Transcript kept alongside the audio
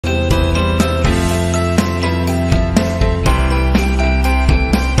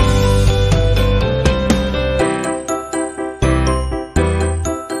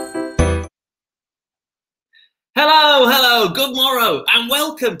good morrow, and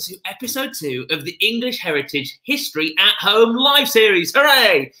welcome to episode 2 of the English Heritage History at Home live series.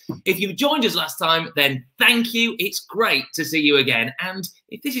 Hooray! If you joined us last time, then thank you. It's great to see you again. And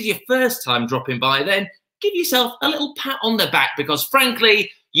if this is your first time dropping by, then give yourself a little pat on the back because, frankly,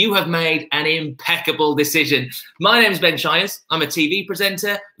 you have made an impeccable decision. My name's Ben Shires. I'm a TV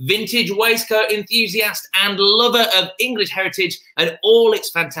presenter, vintage waistcoat enthusiast, and lover of English heritage and all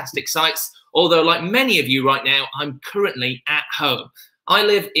its fantastic sites. Although, like many of you right now, I'm currently at home. I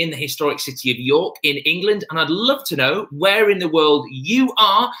live in the historic city of York in England, and I'd love to know where in the world you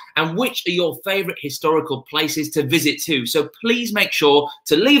are and which are your favourite historical places to visit to. So please make sure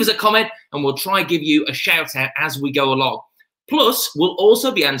to leave us a comment and we'll try give you a shout out as we go along. Plus, we'll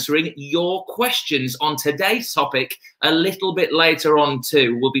also be answering your questions on today's topic a little bit later on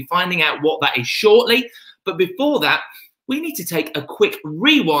too. We'll be finding out what that is shortly. But before that, we need to take a quick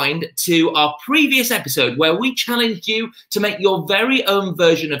rewind to our previous episode where we challenged you to make your very own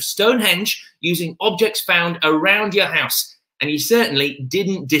version of Stonehenge using objects found around your house. And you certainly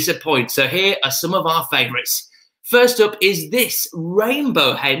didn't disappoint. So here are some of our favourites. First up is this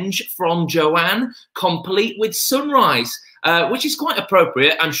rainbow henge from Joanne, complete with sunrise, which is quite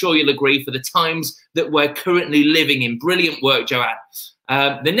appropriate, I'm sure you'll agree, for the times that we're currently living in. Brilliant work, Joanne.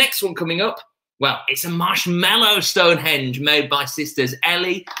 The next one coming up, well, it's a marshmallow Stonehenge made by sisters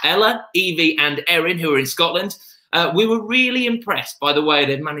Ella, Evie and Erin, who are in Scotland. We were really impressed by the way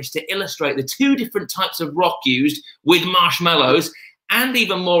they've managed to illustrate the two different types of rock used with marshmallows, and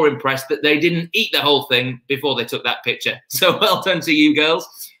even more impressed that they didn't eat the whole thing before they took that picture. So well done to you girls.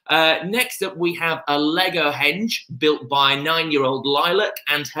 Next up, we have a Lego henge built by 9-year-old Lilac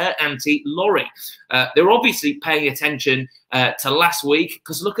and her auntie Laurie. They're obviously paying attention to last week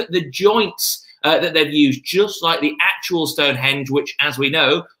because look at the joints that they've used, just like the actual Stonehenge, which, as we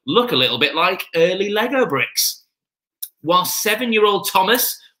know, look a little bit like early Lego bricks. While 7-year-old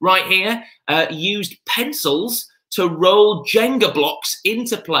Thomas, right here, used pencils to roll Jenga blocks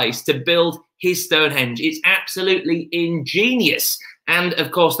into place to build his Stonehenge. It's absolutely ingenious. And,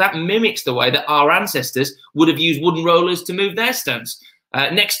 of course, that mimics the way that our ancestors would have used wooden rollers to move their stones.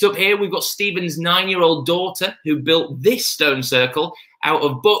 Next up here, we've got Stephen's 9-year-old daughter who built this stone circle out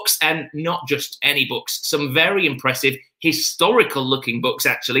of books, and not just any books, some very impressive historical looking books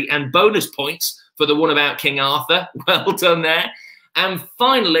actually, and bonus points for the one about King Arthur. Well done there. And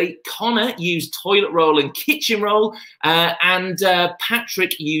finally, Connor used toilet roll and kitchen roll, and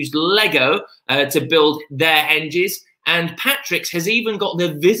Patrick used Lego to build their henges. And Patrick's has even got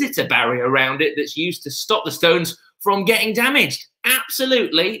the visitor barrier around it that's used to stop the stones from getting damaged.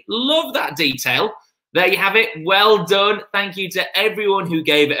 Absolutely love that detail. There you have it. Well done. Thank you to everyone who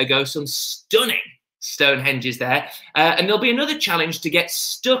gave it a go. Some stunning Stonehenges there. And there'll be another challenge to get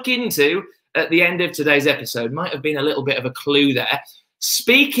stuck into at the end of today's episode. Might have been a little bit of a clue there.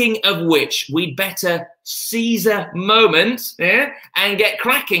 Speaking of which, we'd better seize a moment and get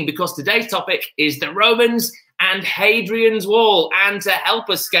cracking because today's topic is the Romans and Hadrian's Wall. And to help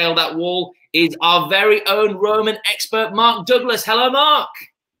us scale that wall is our very own Roman expert, Mark Douglas. Hello, Mark.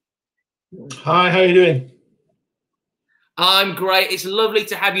 Hi, how are you doing? I'm great. It's lovely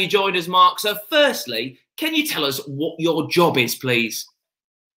to have you join us, Mark. So firstly, can you tell us what your job is, please?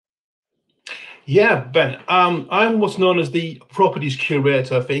 Yeah, Ben, I'm what's known as the properties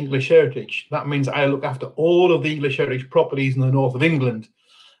curator for English heritage. That means I look after all of the English heritage properties in the north of England.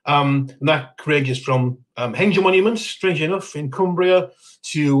 And that ranges from henge monuments, strangely enough, in Cumbria,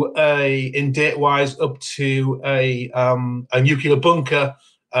 to in date-wise up to a nuclear bunker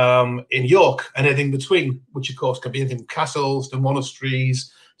in York and everything between, which of course can be anything from castles to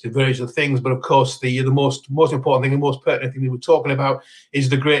monasteries to various other things. But of course, the most important thing, the most pertinent thing we were talking about is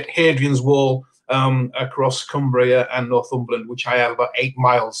the Great Hadrian's Wall across Cumbria and Northumberland, which I have about 8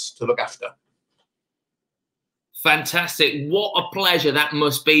 miles to look after. Fantastic. What a pleasure that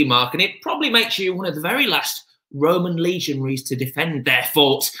must be, Mark. And it probably makes you one of the very last Roman legionaries to defend their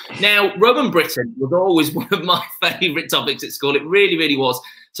forts. Now, Roman Britain was always one of my favourite topics at school. It really, really was.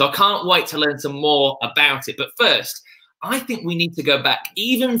 So I can't wait to learn some more about it. But first, I think we need to go back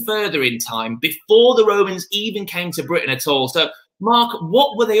even further in time before the Romans even came to Britain at all. So, Mark,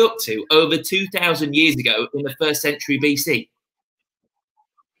 what were they up to over 2,000 years ago in the 1st century BC?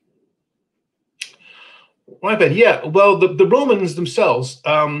 Right, Ben. Yeah, well, the Romans themselves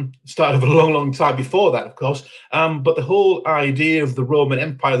started a long, long time before that, of course. But the whole idea of the Roman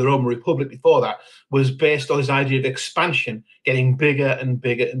Empire, the Roman Republic before that, was based on this idea of expansion, getting bigger and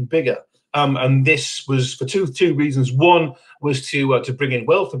bigger and bigger. And this was for two reasons. One was to bring in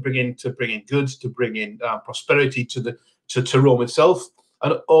wealth, to bring in goods, to bring in prosperity to Rome itself.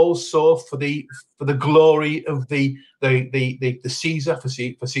 and also for the glory of the Caesar, for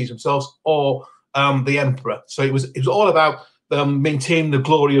Caesar themselves, or the emperor. So it was all about maintaining the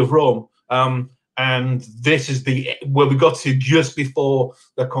glory of Rome. And this is where we got to just before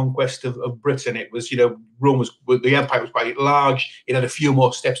the conquest of Britain. It was, Rome the empire was quite large. It had a few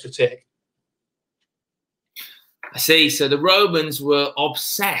more steps to take. I see. So the Romans were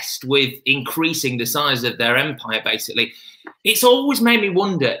obsessed with increasing the size of their empire, basically. It's always made me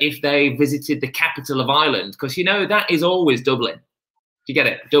wonder if they visited the capital of Ireland, because, that is always Dublin. Do you get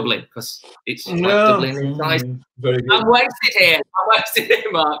it? Dublin, because it's like Dublin in size. Very good. I'm wasted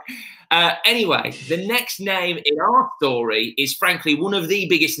here, Mark. Anyway, the next name in our story is, frankly, one of the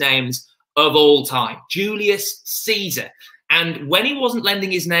biggest names of all time, Julius Caesar. And when he wasn't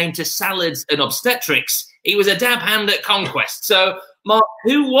lending his name to salads and obstetrics, he was a dab hand at conquest. So, Mark,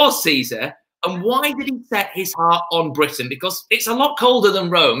 who was Caesar, and why did he set his heart on Britain? Because it's a lot colder than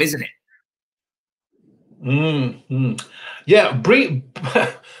Rome, isn't it? Yeah,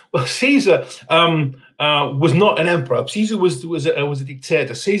 well, Caesar was not an emperor. Caesar was a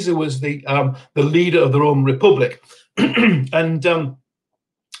dictator. Caesar was the leader of the Roman Republic, and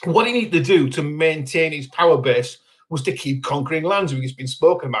what he needed to do to maintain his power base was to keep conquering lands, which has been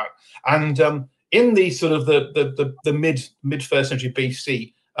spoken about. And in the sort of the mid first century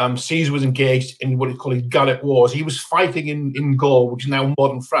BC, Caesar was engaged in what he called his Gallic Wars. He was fighting in Gaul, which is now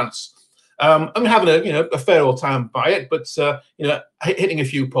modern France. I'm having a fair old time by it, but hitting a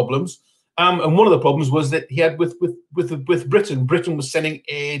few problems. And one of the problems was that he had with Britain. Britain was sending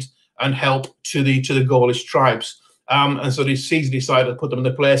aid and help to the Gaulish tribes, and so Caesar decided to put them in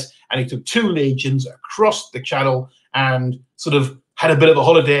their place. And he took 2 legions across the Channel and sort of had a bit of a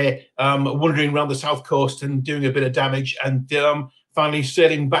holiday, wandering around the south coast and doing a bit of damage, and finally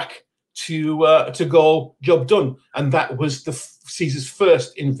sailing back to Gaul. Job done, and that was Caesar's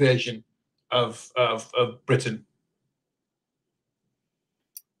first invasion of Britain.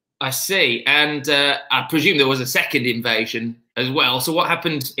 I see. And I presume there was a second invasion as well. So what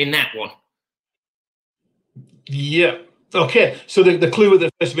happened in that one? Yeah. Okay. So the clue of the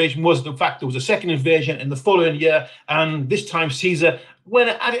first invasion was the fact there was a second invasion in the following year, and this time Caesar went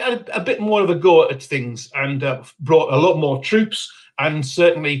at a bit more of a go at things and brought a lot more troops, and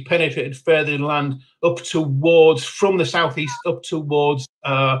certainly penetrated further inland from the southeast up towards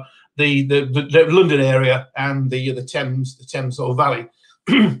the London area and the Thames sort of valley.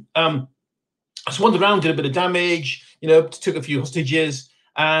 So wandered around, did a bit of damage, took a few hostages,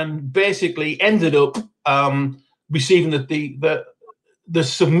 and basically ended up receiving the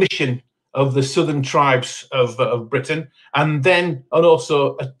submission of the southern tribes of Britain, and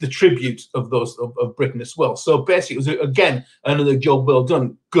also the tribute of those of Britain as well. So basically, it was again another job well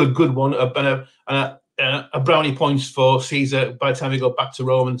done, good one, a brownie points for Caesar by the time he got back to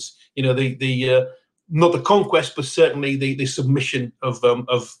Romans. Not the conquest, but certainly the submission of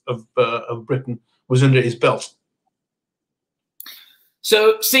Britain was under his belt.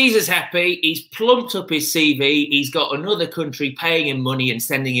 So Caesar's happy. He's plumped up his CV. He's got another country paying him money and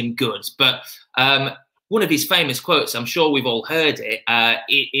sending him goods. But one of his famous quotes, I'm sure we've all heard it,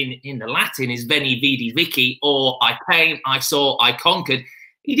 in the Latin is Veni, Vidi, Vici, or I came, I saw, I conquered.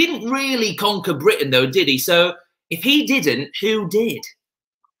 He didn't really conquer Britain, though, did he? So if he didn't, who did?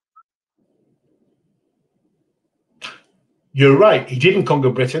 You're right. He didn't conquer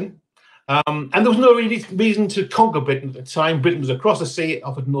Britain. And there was no really reason to conquer Britain at the time. Britain was across the sea, it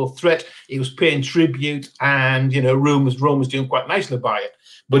offered no threat. It was paying tribute, and Rome was doing quite nicely by it.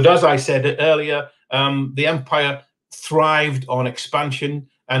 But as I said earlier, the empire thrived on expansion,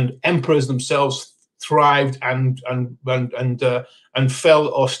 and emperors themselves thrived and fell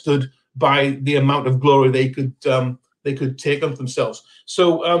or stood by the amount of glory they could take on themselves.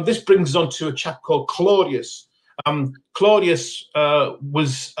 So this brings us on to a chap called Claudius. Claudius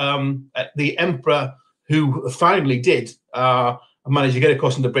was the emperor who finally did manage to get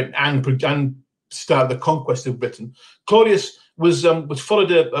across into Britain and start the conquest of Britain. Claudius was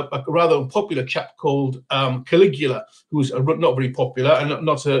followed a rather unpopular chap called Caligula, who was not very popular and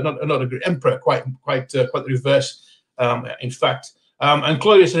not a great emperor, quite the reverse, in fact. And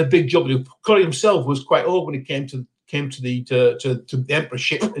Claudius had a big job to do. Claudius himself was quite old when he came to the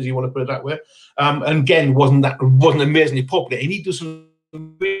emperorship, as you want to put it that way. And again, wasn't amazingly popular. He needed some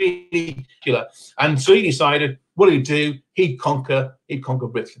really popular, and so he decided what he'd do. He'd conquer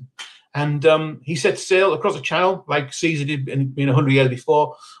Britain, and he set sail across the Channel like Caesar did in 100 years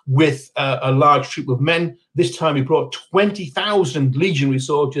before, with a large troop of men. This time he brought 20,000 legionary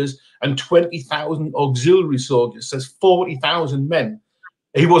soldiers and 20,000 auxiliary soldiers. So that's 40,000 men.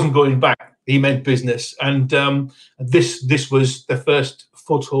 He wasn't going back. He meant business, and this was the first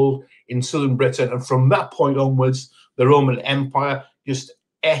foothold in southern Britain. And from that point onwards, the Roman Empire just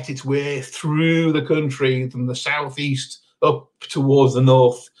ate its way through the country from the southeast up towards the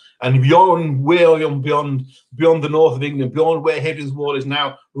north. And beyond, way beyond the north of England, beyond where Hadrian's Wall is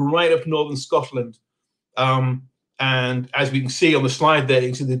now, right up northern Scotland. And as we can see on the slide there, you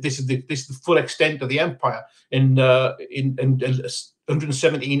can see that this is the full extent of the empire in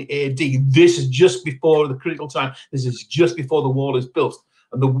 117 AD. This is just before the critical time. This is just before the wall is built,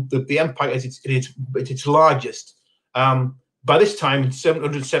 and the empire is its largest. By this time, in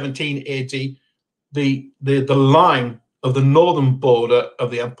 717 AD, the line of the northern border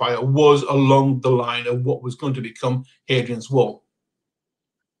of the empire was along the line of what was going to become Hadrian's Wall.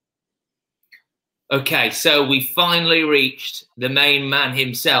 Okay, so we finally reached the main man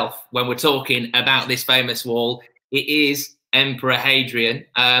himself when we're talking about this famous wall. It is Emperor Hadrian.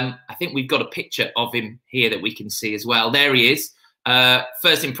 I think we've got a picture of him here that we can see as well. There he is.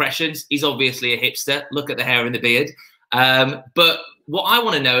 First impressions, he's obviously a hipster. Look at the hair and the beard. But what I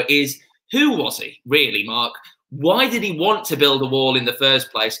want to know is, who was he really, Mark? Why did he want to build a wall in the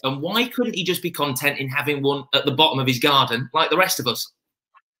first place? And why couldn't he just be content in having one at the bottom of his garden like the rest of us?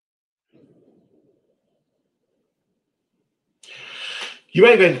 You're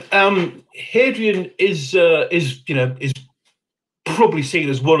right, Ben. Hadrian is probably seen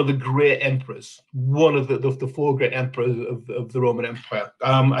as one of the great emperors, one of the four great emperors of the Roman Empire,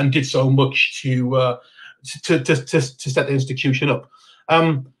 and did so much to set the institution up.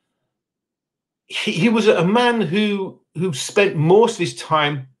 He was a man who spent most of his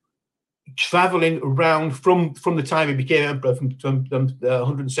time traveling around from the time he became emperor, from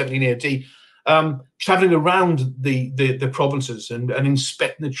 117 AD. Traveling around the provinces and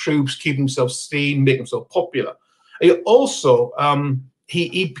inspecting the troops, keeping himself seen, making himself popular. He also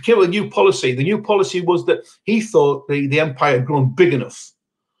he became a new policy. The new policy was that he thought the empire had grown big enough.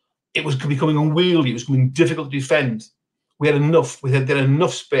 It was becoming unwieldy. It was becoming difficult to defend. We had enough. They had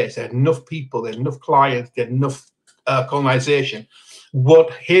enough space. They had enough people. They had enough clients. They had enough colonization.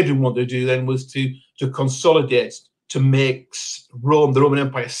 What Hadrian wanted to do then was to consolidate, to make Rome, the Roman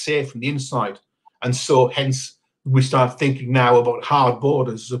Empire, safe from the inside. And so hence we start thinking now about hard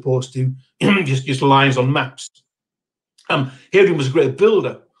borders as opposed to just lines on maps. Hadrian was a great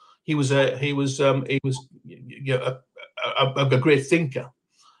builder. He was a great thinker.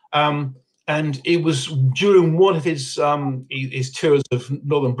 And it was during one of his tours of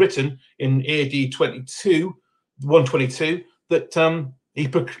northern Britain in AD 122 that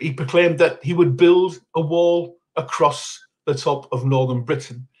he proclaimed that he would build a wall across the top of northern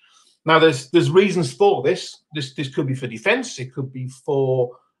Britain. Now, there's reasons for this. This could be for defence. It could be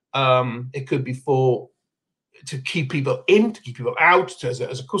for to keep people in, to keep people out, as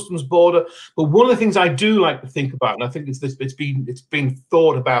a customs border. But one of the things I do like to think about, and I think it's been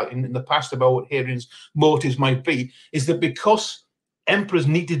thought about in the past about what Hadrian's motives might be, is that because emperors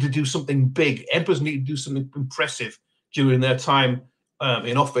needed to do something big, emperors needed to do something impressive during their time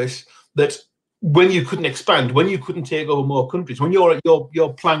in office, that when you couldn't expand, when you couldn't take over more countries, when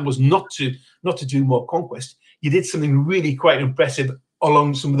your plan was not to do more conquest, you did something really quite impressive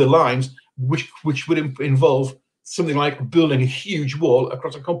along some of the lines, which would involve something like building a huge wall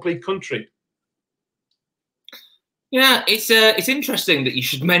across a complete country. Yeah, it's interesting that you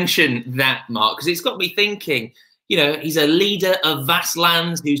should mention that, Mark, because it's got me thinking. You know, he's a leader of vast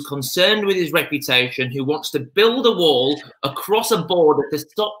lands who's concerned with his reputation, who wants to build a wall across a border to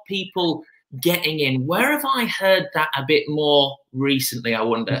stop people getting in. Where have I heard that a bit more recently, I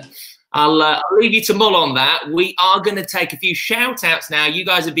wonder? I'll leave you to mull on that. We are going to take a few shout outs now. You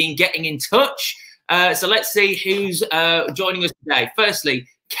guys have been getting in touch. So let's see who's joining us today. Firstly,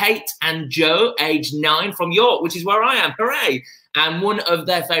 Kate and Joe, age 9, from York, which is where I am. Hooray. And one of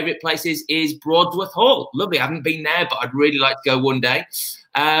their favourite places is Broadsworth Hall. Lovely. I haven't been there, but I'd really like to go one day.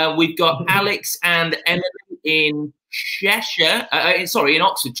 We've got Alex and Emily in Cheshire, in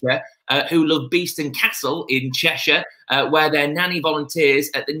Oxfordshire, who love Beeston Castle in Cheshire, where they're nanny volunteers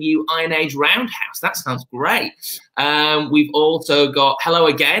at the new Iron Age Roundhouse. That sounds great. We've also got hello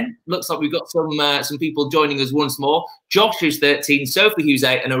again. Looks like we've got some people joining us once more. Josh, who's 13, Sophie, who's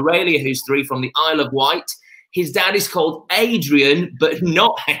 8, and Aurelia, who's 3, from the Isle of Wight. His dad is called Adrian, but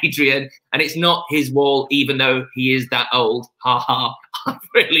not Hadrian, and it's not his wall, even though he is that old. Ha ha. I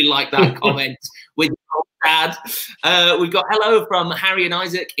really like that comment with your dad. We've got hello from Harry and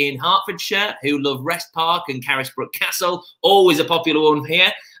Isaac in Hertfordshire, who love Rest Park and Carisbrooke Castle. Always a popular one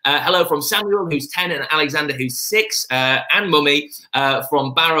here. Hello from Samuel, who's 10, and Alexander, who's 6, and Mummy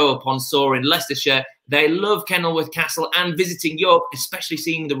from Barrow upon Soar in Leicestershire. They love Kenilworth Castle and visiting York, especially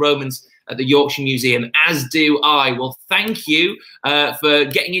seeing the Romans at the Yorkshire Museum, as do I. Well, thank you for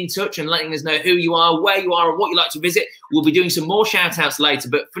getting in touch and letting us know who you are, where you are, and what you like to visit. We'll be doing some more shout-outs later,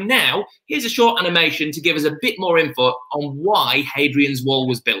 but for now, here's a short animation to give us a bit more info on why Hadrian's Wall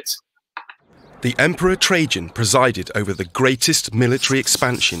was built. The Emperor Trajan presided over the greatest military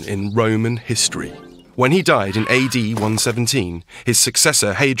expansion in Roman history. When he died in AD 117, his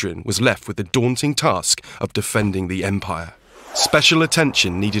successor Hadrian was left with the daunting task of defending the empire. Special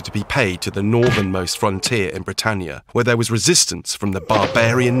attention needed to be paid to the northernmost frontier in Britannia, where there was resistance from the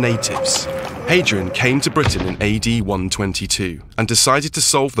barbarian natives. Hadrian came to Britain in AD 122 and decided to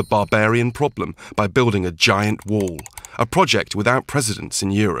solve the barbarian problem by building a giant wall, a project without precedents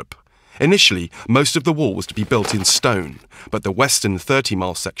in Europe. Initially, most of the wall was to be built in stone, but the western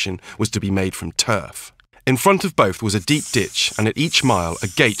 30-mile section was to be made from turf. In front of both was a deep ditch, and at each mile a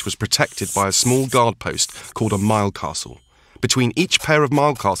gate was protected by a small guard post called a mile castle. Between each pair of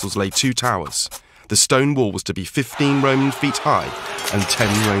mile castles lay 2 towers. The stone wall was to be 15 Roman feet high and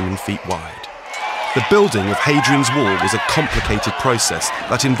 10 Roman feet wide. The building of Hadrian's Wall was a complicated process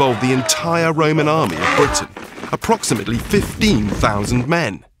that involved the entire Roman army of Britain, approximately 15,000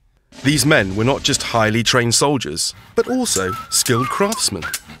 men. These men were not just highly trained soldiers, but also skilled craftsmen.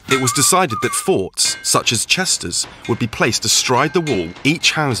 It was decided that forts, such as Chesters, would be placed astride the wall,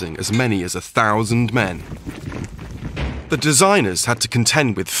 each housing as many as 1,000 men. The designers had to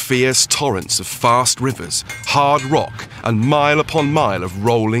contend with fierce torrents of fast rivers, hard rock, and mile upon mile of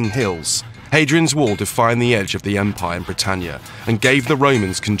rolling hills. Hadrian's Wall defined the edge of the empire in Britannia and gave the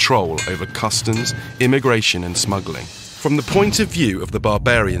Romans control over customs, immigration, and smuggling. From the point of view of the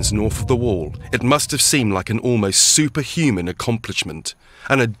barbarians north of the wall, it must have seemed like an almost superhuman accomplishment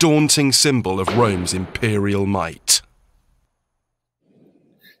and a daunting symbol of Rome's imperial might.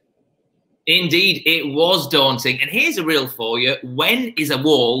 Indeed, it was daunting. And here's a riddle for you. When is a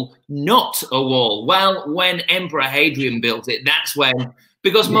wall not a wall? Well, when Emperor Hadrian built it, that's when.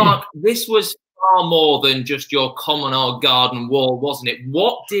 Because, Mark, this was far more than just your common old garden wall, wasn't it?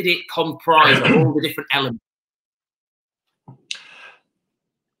 What did it comprise of, all the different elements?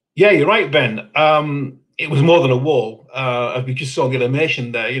 Yeah, you're right, Ben. It was more than a wall. As we just saw the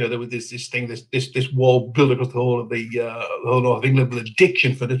animation there, you know, there was this wall built across the whole of the whole north of England with a ditch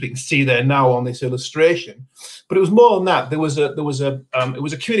in front of it. We can see there now on this illustration. But it was more than that. It was a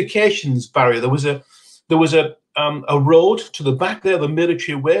communications barrier. There was a road to the back there, the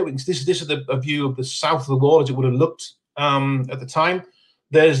military way. This is a view of the south of the wall as it would have looked at the time.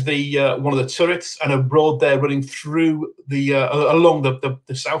 There's the one of the turrets and a road there running through the along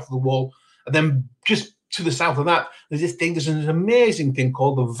the south of the wall, and then just to the south of that, there's an amazing thing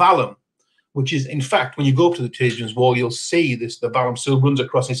called the vallum, which is, in fact, when you go up to the Hadrian's Wall, you'll see the vallum still runs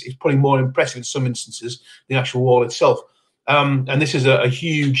across. It's probably more impressive in some instances than the actual wall itself. And this is a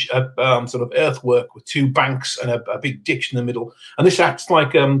huge sort of earthwork with 2 banks and a big ditch in the middle, and this acts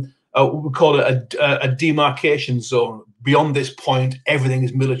like we call it a demarcation zone. Beyond this point, everything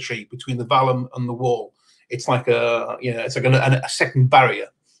is military between the vallum and the wall. It's like a second barrier.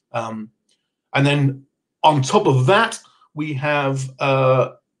 And then on top of that, we have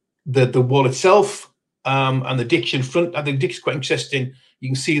the wall itself and the ditch in front. I think the ditch is quite interesting. You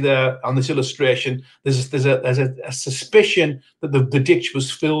can see there on this illustration, there's a suspicion that the ditch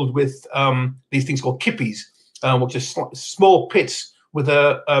was filled with these things called kippies, which are small pits with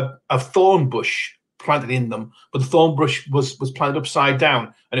a thorn bush planted in them, but the thorn bush was planted upside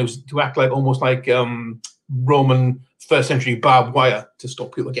down, and it was to act like almost like Roman 1st century barbed wire to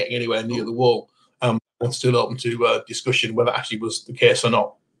stop people getting anywhere near the wall. That's still open to discussion whether that actually was the case or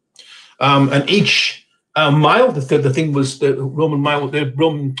not. And each mile, the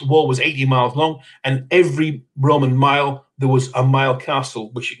Roman wall was 80 miles long, and every Roman mile there was a mile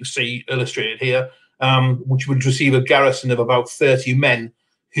castle, which you can see illustrated here, which would receive a garrison of about 30 men,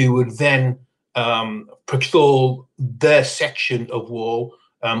 who would then patrol their section of wall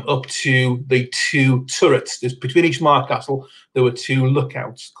up to the 2 turrets. Between each mile castle, there were 2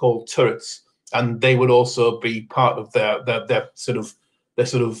 lookouts called turrets, and they would also be part of their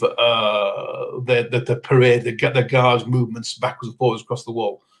parade, the guards' movements backwards and forwards across the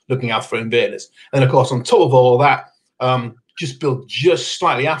wall, looking out for invaders. And of course, on top of all that, just built just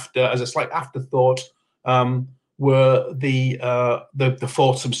slightly after, as a slight afterthought, were the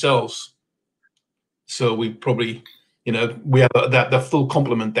forts themselves. So we probably, we have the full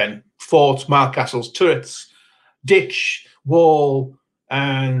complement then: forts, mile castles, turrets, ditch, wall,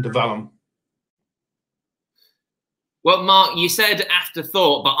 and the vallum. Well, Mark, you said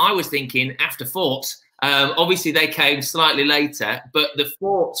afterthought, but I was thinking after forts. Obviously, they came slightly later, but the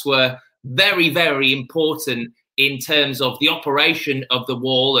forts were very, very important in terms of the operation of the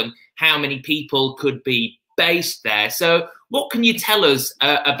wall and how many people could be based there. So what can you tell us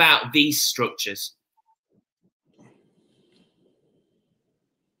about these structures?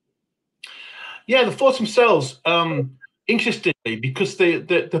 Yeah, the forts themselves, interestingly, because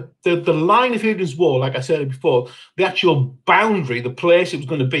the line of Hadrian's wall, like I said before, the actual boundary, the place it was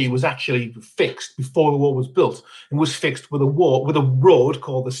going to be, was actually fixed before the wall was built, and was fixed with a road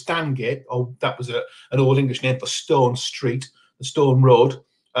called the Stangate, or that was an Old English name for Stone Street, the Stone Road,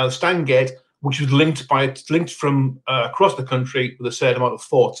 Stangate, which was linked from across the country with a certain amount of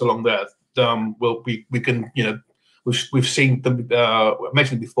forts along there. Well, we can, you know, we've seen them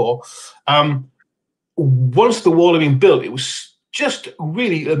mentioned before. Once the wall had been built, it was just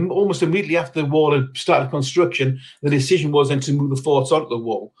really almost immediately after the wall had started construction, the decision was then to move the forts onto the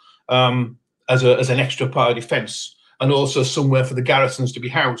wall as an extra part of defence, and also somewhere for the garrisons to be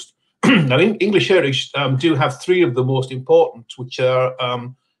housed. Now, English heritage do have three of the most important, which are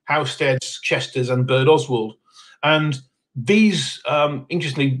Howsteads, Chesters, and Bird Oswald, and these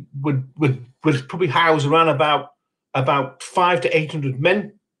interestingly would probably house around about 500 to 800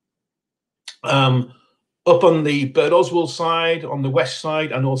 men. Up on the Bird Oswald side, on the west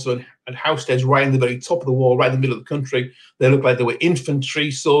side, and also at Howsteads, right in the very top of the wall, right in the middle of the country, they looked like they were infantry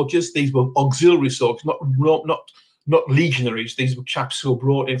soldiers. These were auxiliary soldiers, not legionaries. These were chaps who were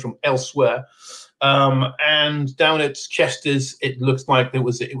brought in from elsewhere. And down at Chesters, it looks like it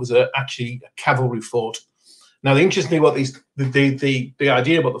was actually a cavalry fort. Now, the interesting thing about the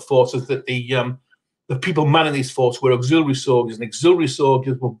idea about the forts is that the people manning these forts were auxiliary soldiers, and auxiliary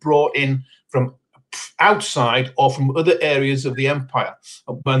soldiers were brought in from outside or from other areas of the empire.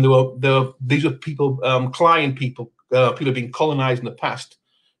 When these were people, client people, people being colonized in the past,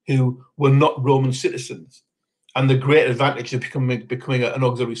 who were not Roman citizens. And the great advantage of becoming an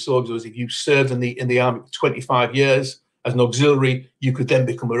auxiliary soldier was if you served in the army for 25 years as an auxiliary, you could then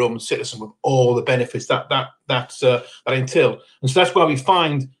become a Roman citizen with all the benefits that entailed. And so that's why we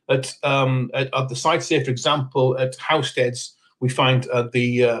find at the site, say for example at Howsteads, we find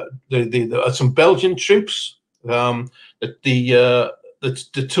some Belgian troops, the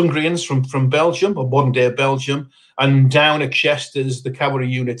Tungrians from Belgium, or modern day Belgium, and down at Chesters, the cavalry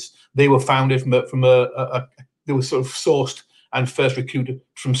units, they were founded they were sort of sourced and first recruited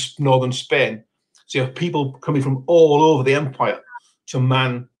from northern Spain. So you have people coming from all over the empire to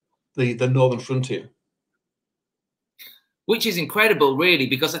man the northern frontier. Which is incredible, really,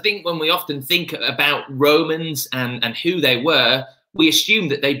 because I think when we often think about Romans and who they were, we assume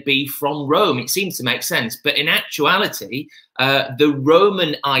that they'd be from Rome. It seems to make sense. But in actuality, the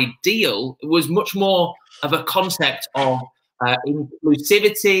Roman ideal was much more of a concept of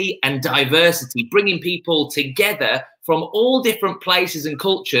inclusivity and diversity, bringing people together from all different places and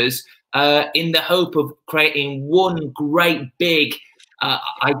cultures in the hope of creating one great big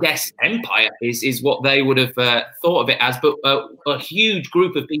I guess empire is what they would have thought of it as, but a huge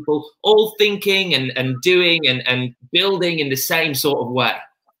group of people all thinking and doing and building in the same sort of way.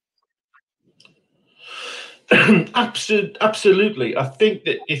 Absolutely. I think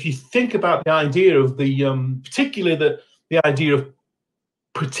that if you think about the idea of particularly the idea of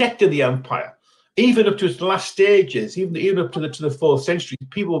protecting the empire, even up to its last stages, even up to the 4th century,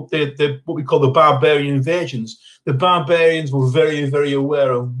 people, what we call the barbarian invasions, the barbarians were very, very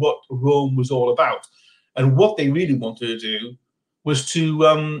aware of what Rome was all about, and what they really wanted to do was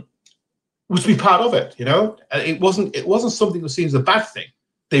to be part of it. You know, it wasn't something that was seen as a bad thing.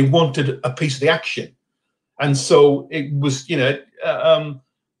 They wanted a piece of the action, and so it was, you know,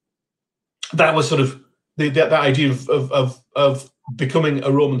 that was sort of that idea of becoming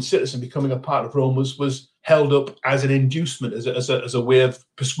a Roman citizen, becoming a part of Rome was held up as an inducement, as a way of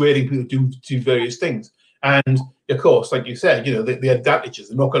persuading people to do various things. And of course, like you said, you know, the advantages,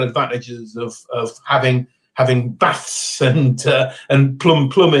 the knock-on advantages of having baths and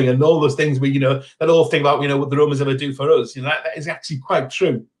plumbing and all those things. You know, that whole thing about, you know, what the Romans ever do for us. You know, that is actually quite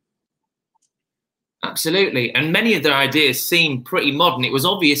true. Absolutely, and many of their ideas seem pretty modern. It was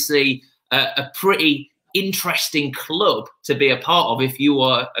obviously a pretty interesting club to be a part of if you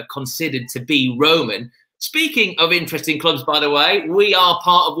are considered to be Roman. Speaking of interesting clubs, by the way, we are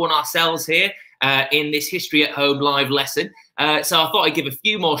part of one ourselves here in this History at Home live lesson. So I thought I'd give a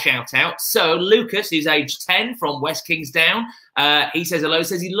few more shout outs. So Lucas, who's age 10 from West Kingsdown, he says hello,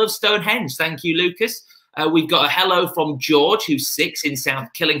 says he loves Stonehenge. Thank you, Lucas. We've got a hello from George, who's 6 in South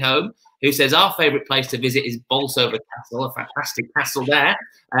Killingholme, who says our favourite place to visit is Bolsover Castle, a fantastic castle there.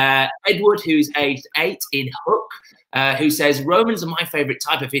 Edward, who's aged 8 in Hook, who says Romans are my favourite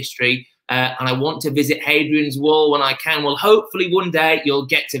type of history and I want to visit Hadrian's Wall when I can. Well, hopefully one day you'll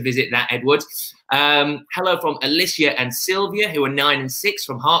get to visit that, Edward. Hello from Alicia and Sylvia, who are 9 and 6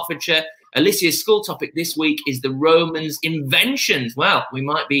 from Hertfordshire. Alicia's school topic this week is the Romans' inventions. Well, we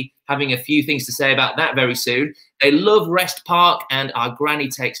might be having a few things to say about that very soon. They love Rest Park, and our granny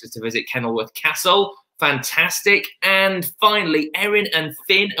takes us to visit Kenilworth Castle. Fantastic. And finally, Erin and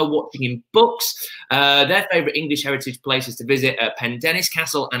Finn are watching in books. Their favourite English heritage places to visit are Pendennis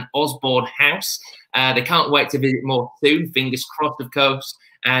Castle and Osborne House. They can't wait to visit more soon, fingers crossed, of course.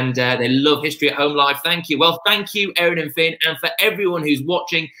 And they love History at Home Live. Thank you. Well, thank you, Erin and Finn, and for everyone who's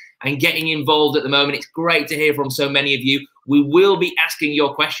watching and getting involved at the moment. It's great to hear from so many of you. We will be asking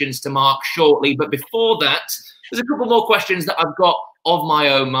your questions to Mark shortly. But before that, there's a couple more questions that I've got of my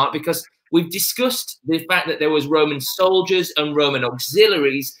own, Mark, because we've discussed the fact that there was Roman soldiers and Roman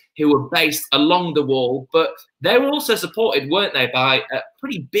auxiliaries who were based along the wall, but they were also supported, weren't they, by a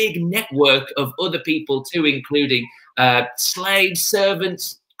pretty big network of other people too, including slaves,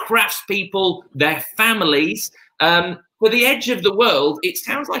 servants, craftspeople, their families. For the edge of the world, it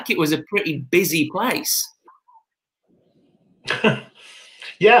sounds like it was a pretty busy place.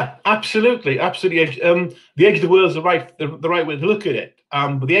 Yeah, absolutely, absolutely. The edge of the world is the right way to look at it.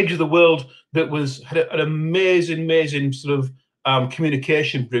 But the edge of the world that had an amazing sort of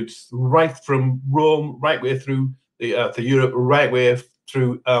communication routes right from Rome, right way through to Europe, right way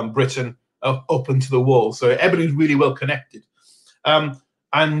through Britain, up into the wall. So everybody's really well connected.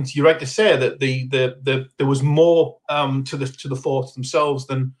 And you're right to say that there was more to the forts themselves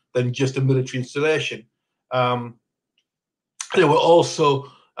than just a military installation. They were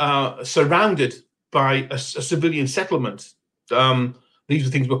also surrounded by a civilian settlement. These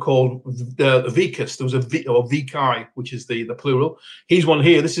things were called the vicus. There was a vici, which is the plural. Here's one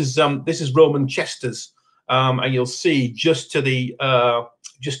here. This is Roman Chesters, and you'll see just to the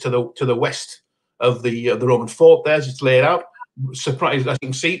west of the Roman fort. There's it's laid out. Surprised, as you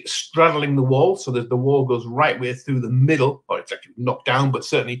can see, straddling the wall, so that the wall goes right way through the middle, or it's actually knocked down, but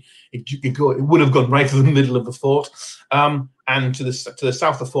certainly it would have gone right through the middle of the fort. And to the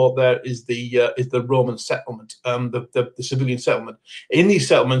south of the fort there is the Roman settlement, the civilian settlement. In these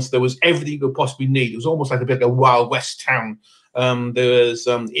settlements, there was everything you could possibly need. It was almost like a bit of a Wild West town. There was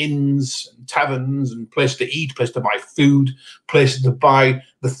inns and taverns and places to eat, places to buy food, places to buy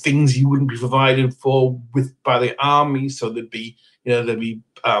the things you wouldn't be provided for by the army. So there'd be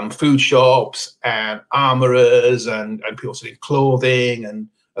food shops and armorers and people selling clothing and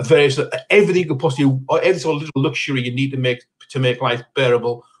various everything you could possibly, every sort of little luxury you need to make life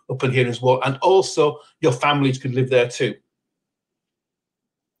bearable up in here as well. And also your families could live there too.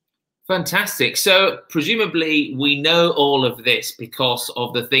 Fantastic. So presumably we know all of this because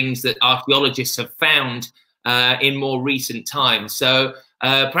of the things that archaeologists have found in more recent times. So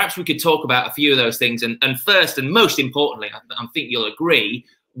perhaps we could talk about a few of those things. And first and most importantly, I think you'll agree,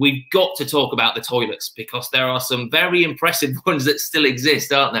 we've got to talk about the toilets, because there are some very impressive ones that still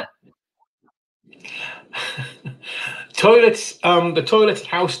exist, aren't there? Toilets, the toilets at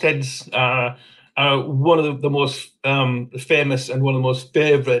Housesteads are one of the most famous and one of the most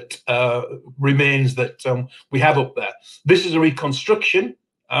favourite remains that we have up there. This is a reconstruction,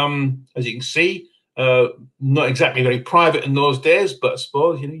 as you can see, not exactly very private in those days, but I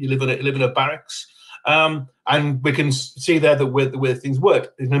suppose you live in a barracks, and we can see there the way things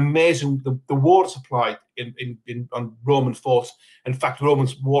work. It's amazing the water supply on Roman forts. In fact, Roman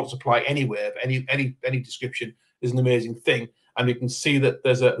water supply anywhere of any description is an amazing thing. And you can see that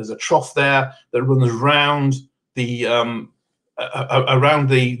there's a trough there that runs around the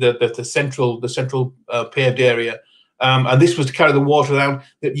central paved area, and this was to carry the water around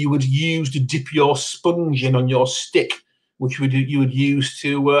that you would use to dip your sponge in on your stick, which you would use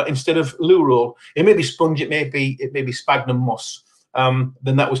to instead of loo roll. It may be sponge, it may be sphagnum moss.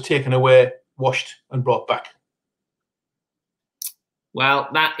 Then that was taken away, washed, and brought back. Well,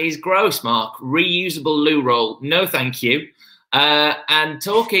 that is gross, Mark. Reusable loo roll, no thank you. And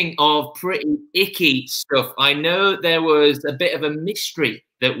talking of pretty icky stuff, I know there was a bit of a mystery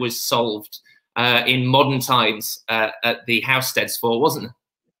that was solved in modern times at the Housesteads fort, wasn't there?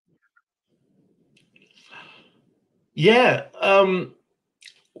 Yeah.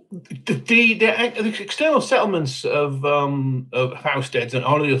 The external settlements of Housesteads and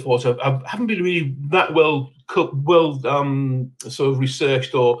all of the forts haven't been really that well sort of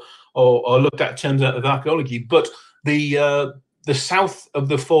researched or looked at in terms of archaeology, but the south of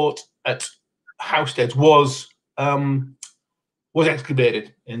the fort at Housesteads was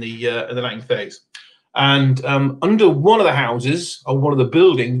excavated in the 1930s, and under one of the houses or one of the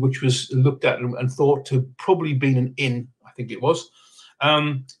buildings, which was looked at and thought to probably been an inn, I think it was,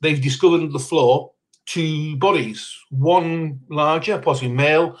 they've discovered under the floor 2 bodies, one larger, possibly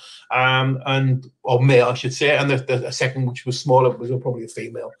male, or male, I should say, and the second, which was smaller, was probably a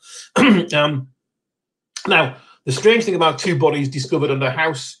female. Now, the strange thing about 2 bodies discovered under a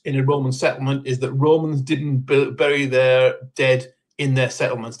house in a Roman settlement is that Romans didn't bury their dead in their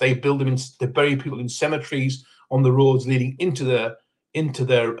settlements. They bury people in cemeteries on the roads leading into their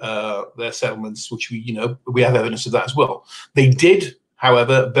settlements, which we have evidence of that as well. They did,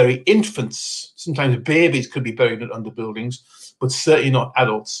 however, bury infants. Sometimes babies could be buried under buildings, but certainly not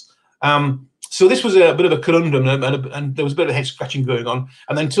adults. So this was a bit of a conundrum, and there was a bit of head scratching going on.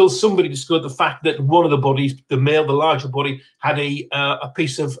 And until somebody discovered the fact that one of the bodies, the male, the larger body, had a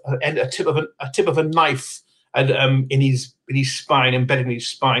tip of a knife in his spine, embedded in his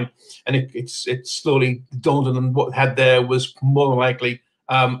spine, and it slowly dawned on them what it had there was more than likely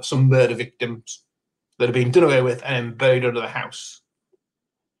some murder victims that had been done away with and buried under the house.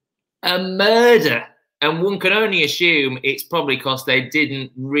 A murder. And one can only assume it's probably because they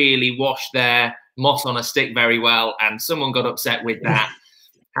didn't really wash their moss on a stick very well, and someone got upset with that,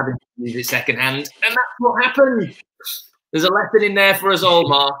 having to use it secondhand, and that's what happened. There's a lesson in there for us all,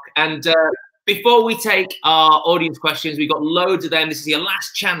 Mark. And before we take our audience questions, we've got loads of them. This is your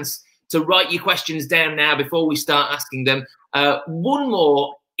last chance to write your questions down now before we start asking them. One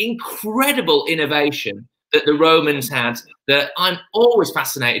more incredible innovation that the Romans had that I'm always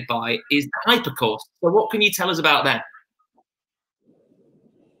fascinated by is the hypercourse. So what can you tell us about that?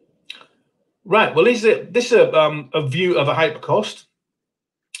 Right. Well, this is a view of a hypercourse.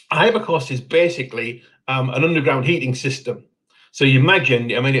 A hypercourse is basically an underground heating system. So you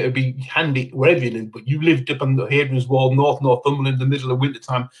imagine, I mean, it would be handy wherever you live, but you lived up on the Hadrian's Wall, Northumberland, in the middle of winter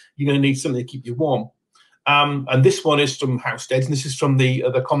time, you're going to need something to keep you warm. And this one is from Housesteads, and this is from the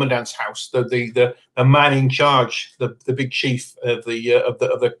commandant's house, the man in charge, the big chief of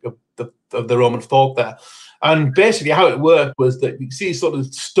the Roman fort there. And basically, how it worked was that you see sort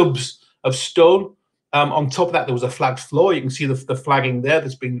of stubs of stone. On top of that, there was a flagged floor. You can see the flagging there.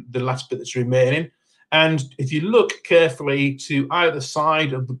 That's been the last bit that's remaining. And if you look carefully to either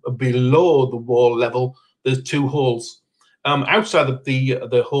side of below the wall level, there's 2 holes. Outside of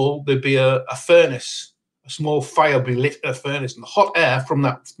the hole, there'd be a furnace. A small fire would be lit in a furnace, and the hot air from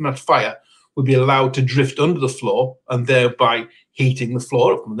that fire would be allowed to drift under the floor and thereby heating the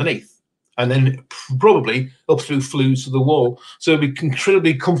floor up from underneath, and then probably up through flues to the wall. So it'd be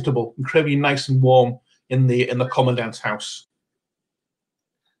incredibly comfortable, incredibly nice and warm in the commandant's house.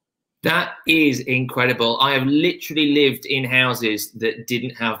 That is incredible. I have literally lived in houses that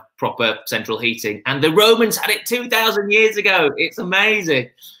didn't have proper central heating, and the Romans had it 2,000 years ago. It's amazing.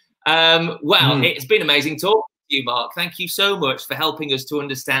 It's been amazing talking to you, Mark. Thank you so much for helping us to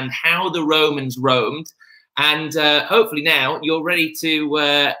understand how the Romans roamed. And hopefully now you're ready to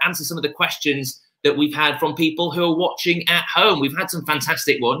answer some of the questions that we've had from people who are watching at home. We've had some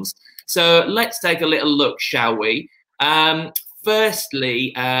fantastic ones. So let's take a little look, shall we?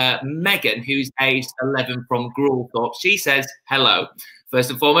 Firstly, Megan, who's aged 11 from Grulthorpe, she says, hello, first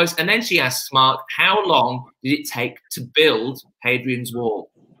and foremost. And then she asks, Mark, how long did it take to build Hadrian's Wall?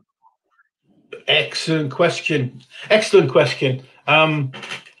 Excellent question. Excellent question.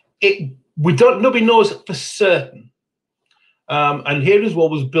 Nobody knows for certain. And Hadrian's Wall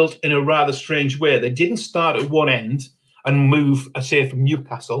was built in a rather strange way. They didn't start at one end and move, say, from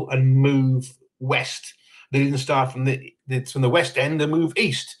Newcastle and move west. They didn't start from the west end and move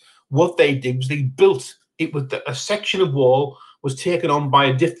east. What they did was they built it with a section of wall was taken on by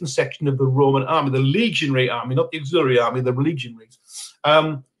a different section of the Roman army, the legionary army, not the auxiliary army, the legionaries,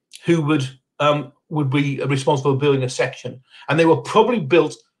 who would be responsible for building a section. And they were probably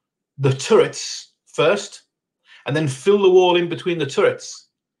built the turrets first, and then fill the wall in between the turrets,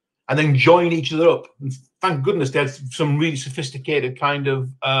 and then join each other up. And thank goodness they had some really sophisticated kind of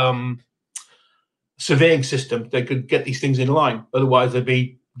surveying system. They could get these things in line. Otherwise, there'd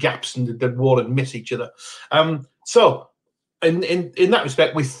be gaps and the wall would miss each other. So in that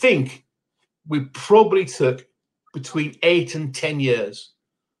respect, we think we probably took between 8 and 10 years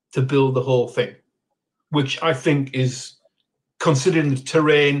to build the whole thing, which I think is, considering the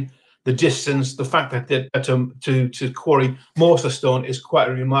terrain, the distance, the fact that to quarry most of the stone is quite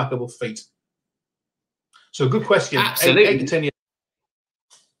a remarkable feat. So good question. Absolutely. 8 to 10 years.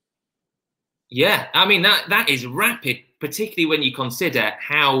 Yeah, I mean, that is rapid, particularly when you consider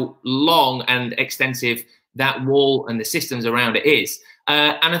how long and extensive that wall and the systems around it is.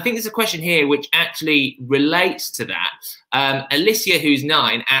 And I think there's a question here which actually relates to that. Alicia, who's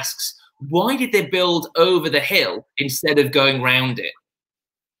 9, asks, why did they build over the hill instead of going round it?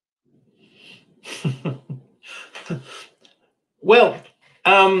 Well,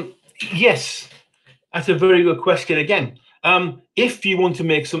 Yes, that's a very good question again. If you want to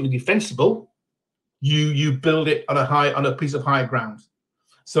make something defensible, you build it on a piece of high ground.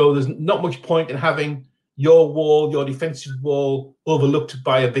 So there's not much point in having your wall, your defensive wall, overlooked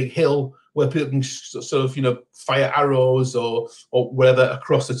by a big hill where people can sort of, fire arrows or whatever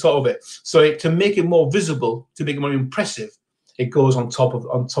across the top of it. So to make it more visible, to make it more impressive, it goes on top of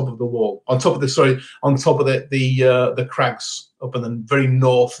the wall, on top of the crags up in the very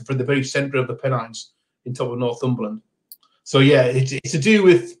north, from the very centre of the Pennines, in top of Northumberland. So yeah, it's to do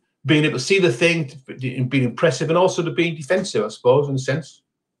with being able to see the thing, being impressive, and also to be defensive, I suppose, in a sense.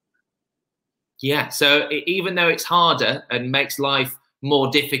 Yeah. So even though it's harder and makes life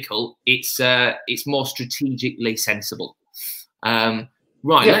more difficult, it's more strategically sensible. Right.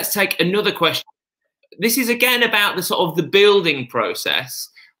 Yeah. Let's take another question. This is again about the sort of the building process.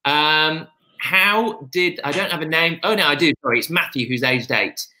 How did, I don't have a name. Oh no, I do. Sorry, it's Matthew, who's aged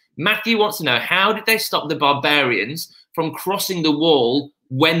 8. Matthew wants to know, how did they stop the barbarians from crossing the wall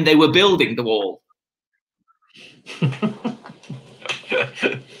when they were building the wall?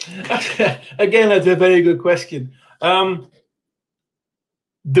 Again, that's a very good question.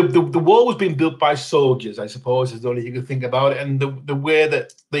 The wall was being built by soldiers, I suppose, is the only you can think about it, and the way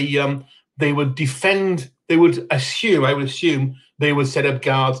that they would defend, I would assume they would set up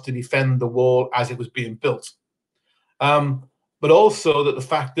guards to defend the wall as it was being built. But also that the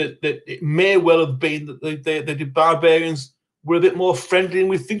fact that it may well have been that the barbarians were a bit more friendly than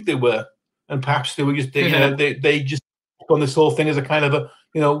we think they were, and perhaps they were just they just on this whole thing as a kind of a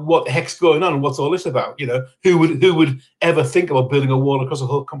what the heck's going on, what's all this about? Who would ever think about building a wall across a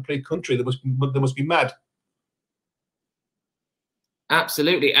whole complete country? They must be mad.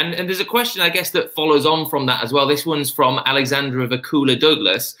 Absolutely. And there's a question, I guess, that follows on from that as well. This one's from Alexandra Vakula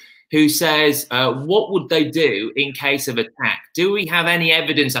Douglas, who says, what would they do in case of attack? Do we have any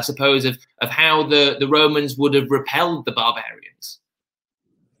evidence, I suppose, of how the Romans would have repelled the barbarians?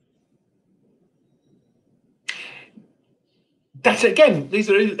 That's, again,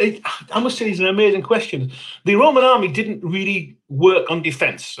 I must say, these are amazing questions. The Roman army didn't really work on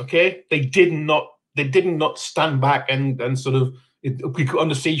defense, okay? They did not stand back and sort of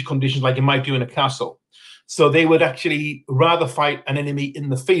under siege conditions like you might do in a castle. So they would actually rather fight an enemy in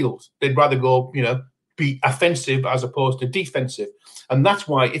the field. They'd rather go, be offensive as opposed to defensive. And that's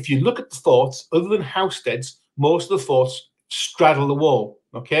why, if you look at the forts, other than housesteads, most of the forts straddle the wall,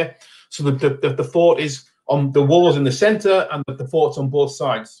 okay? So the fort is on the walls in the center and the forts on both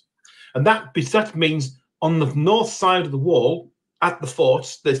sides. And that means on the north side of the wall, at the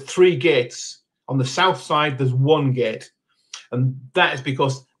forts, there's 3 gates. On the south side, there's 1 gate. And that is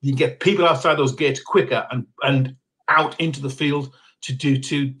because you get people outside those gates quicker and out into the field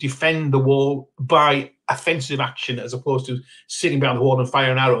to defend the wall by offensive action, as opposed to sitting behind the wall and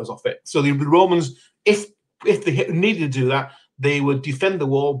firing arrows off it. So the Romans, if they needed to do that, they would defend the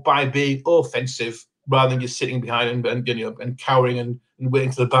wall by being offensive rather than just sitting behind and cowering and waiting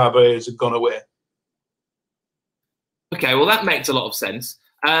until the barbarians had gone away. Okay, well, that makes a lot of sense.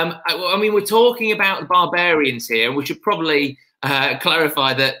 I mean, we're talking about barbarians here, and we should probably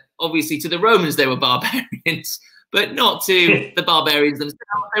clarify that obviously to the Romans they were barbarians, but not to the barbarians themselves.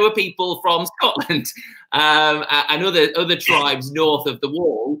 They were people from Scotland and other tribes north of the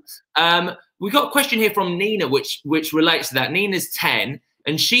wall. We got a question here from Nina, which relates to that. Nina's 10,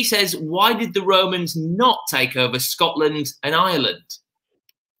 and she says, "Why did the Romans not take over Scotland and Ireland?"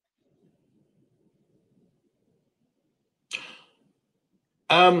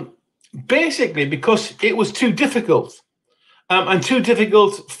 Basically, because it was too difficult, and too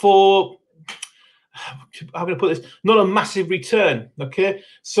difficult for, how can I put this, not a massive return. Okay,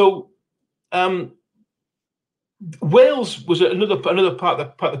 so Wales was another part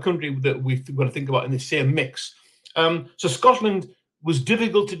of the country that we've got to think about in the same mix. So Scotland was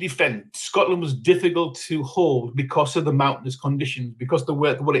difficult to defend. Scotland was difficult to hold because of the mountainous conditions, because of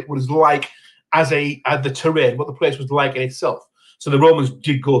what it was like as the terrain, what the place was like in itself. So the Romans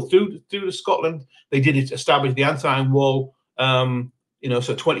did go through to Scotland. They did establish the Antine Wall,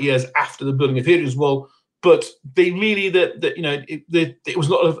 so 20 years after the building of Hadrian's Wall. But they really, it was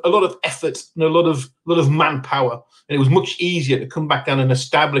a lot of effort and a lot of manpower, and it was much easier to come back down and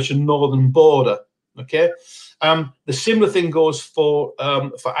establish a northern border. Okay, the similar thing goes for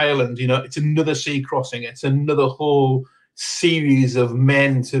Ireland. It's another sea crossing. It's another whole series of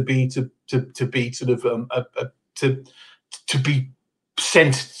men to be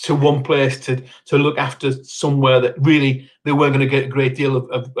sent to one place to look after somewhere that really they weren't going to get a great deal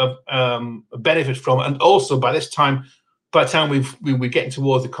of benefit from. And also by the time we're getting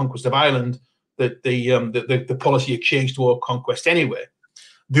towards the conquest of Ireland, that the policy had changed toward conquest anyway.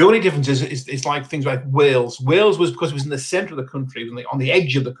 The only difference is it's like things like Wales. Wales was, because it was in the centre of the country, it was on the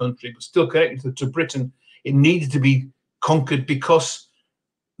edge of the country, but still connected to Britain. It needed to be conquered because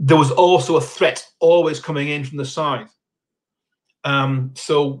there was also a threat always coming in from the side.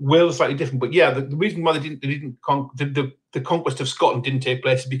 So Wales is slightly different, but yeah, the reason why the conquest of Scotland didn't take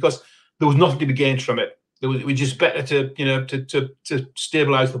place is because there was nothing to be gained from it. It was just better to, you know, to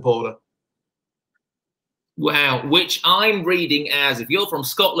stabilise the border. Wow, which I'm reading as, if you're from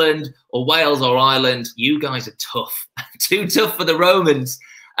Scotland or Wales or Ireland, you guys are tough. Too tough for the Romans.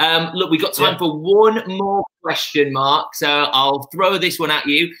 Look, we've got time for one more question, Mark, so I'll throw this one at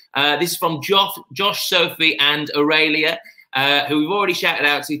you. This is from Josh, Sophie, and Aurelia, who we've already shouted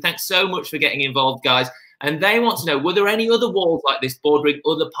out to. Thanks so much for getting involved, guys. And they want to know, were there any other walls like this bordering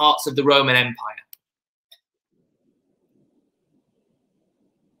other parts of the Roman Empire?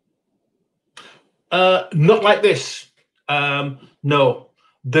 Not like this. No.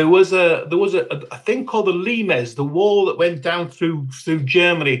 There was a thing called the limes, the wall that went down through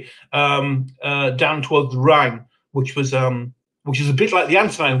Germany, down towards the Rhine, which is a bit like the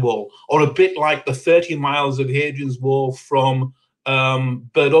Antonine Wall, or a bit like the 30 miles of Hadrian's Wall from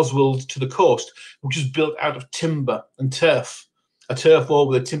Bird Oswald to the coast, which was built out of timber and turf, a turf wall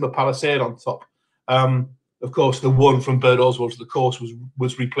with a timber palisade on top. Of course, the one from Bird Oswald to the coast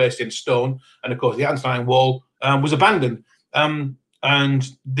was replaced in stone, and of course the Antonine Wall was abandoned. And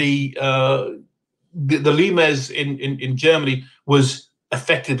the limes in Germany was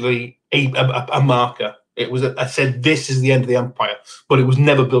effectively a marker. It was I said this is the end of the empire, but it was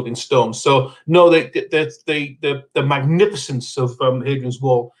never built in stone. So no, the magnificence of Hadrian's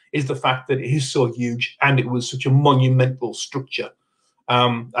Wall is the fact that it is so huge and it was such a monumental structure,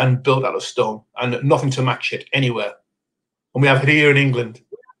 and built out of stone, and nothing to match it anywhere. And we have it here in England.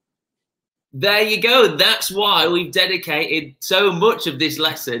 There you go. That's why we've dedicated so much of this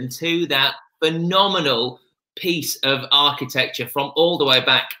lesson to that phenomenal piece of architecture from all the way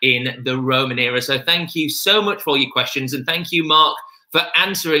back in the Roman era. So thank you so much for all your questions, and thank you, Mark, for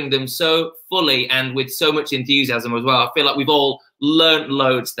answering them so fully and with so much enthusiasm as well. I feel like we've all learnt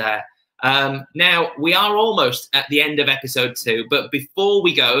loads there. Now, we are almost at the end of episode 2, but before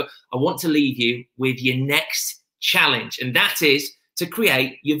we go, I want to leave you with your next challenge, and that is to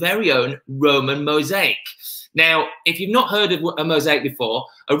create your very own Roman mosaic. Now, if you've not heard of a mosaic before,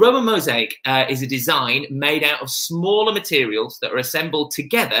 a Roman mosaic is a design made out of smaller materials that are assembled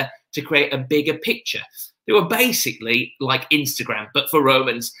together to create a bigger picture. They were basically like Instagram, but for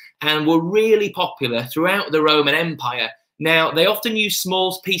Romans, and were really popular throughout the Roman Empire. Now, they often use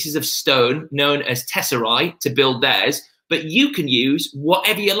small pieces of stone known as tesserae to build theirs, but you can use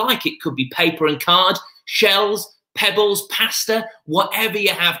whatever you like. It could be paper and card, shells, pebbles, pasta, whatever you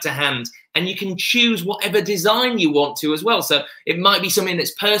have to hand. And you can choose whatever design you want to as well. So it might be something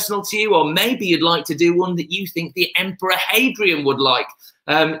that's personal to you, or maybe you'd like to do one that you think the Emperor Hadrian would like.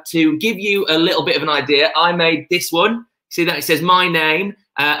 To give you a little bit of an idea, I made this one. See that it says my name,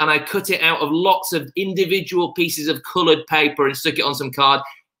 and I cut it out of lots of individual pieces of coloured paper and stuck it on some card.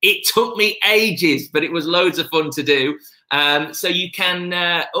 It took me ages, but it was loads of fun to do. So you can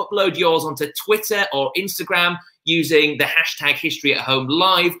upload yours onto Twitter or Instagram using the hashtag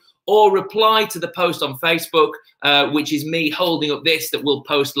 #HistoryAtHomeLive, or reply to the post on Facebook, which is me holding up this that we'll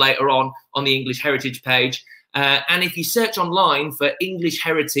post later on the English Heritage page. And if you search online for English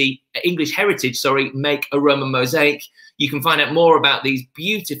Heritage, make a Roman mosaic, you can find out more about these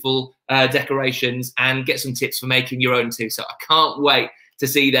beautiful decorations and get some tips for making your own too. So I can't wait to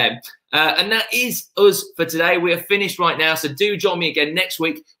see them. And that is us for today. We are finished right now. So do join me again next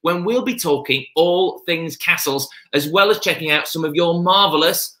week when we'll be talking all things castles, as well as checking out some of your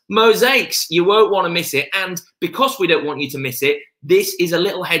marvellous mosaics. You won't want to miss it. And because we don't want you to miss it, this is a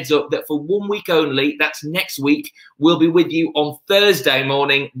little heads up that for 1 week only, that's next week, we'll be with you on Thursday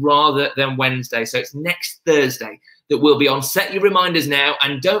morning rather than Wednesday. So it's next Thursday that we'll be on. Set your reminders now,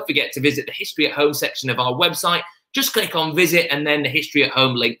 and don't forget to visit the History at Home section of our website. Just click on visit and then the History at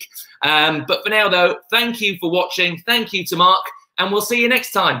Home link. But for now, though, thank you for watching. Thank you to Mark, and we'll see you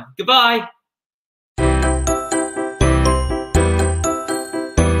next time. Goodbye.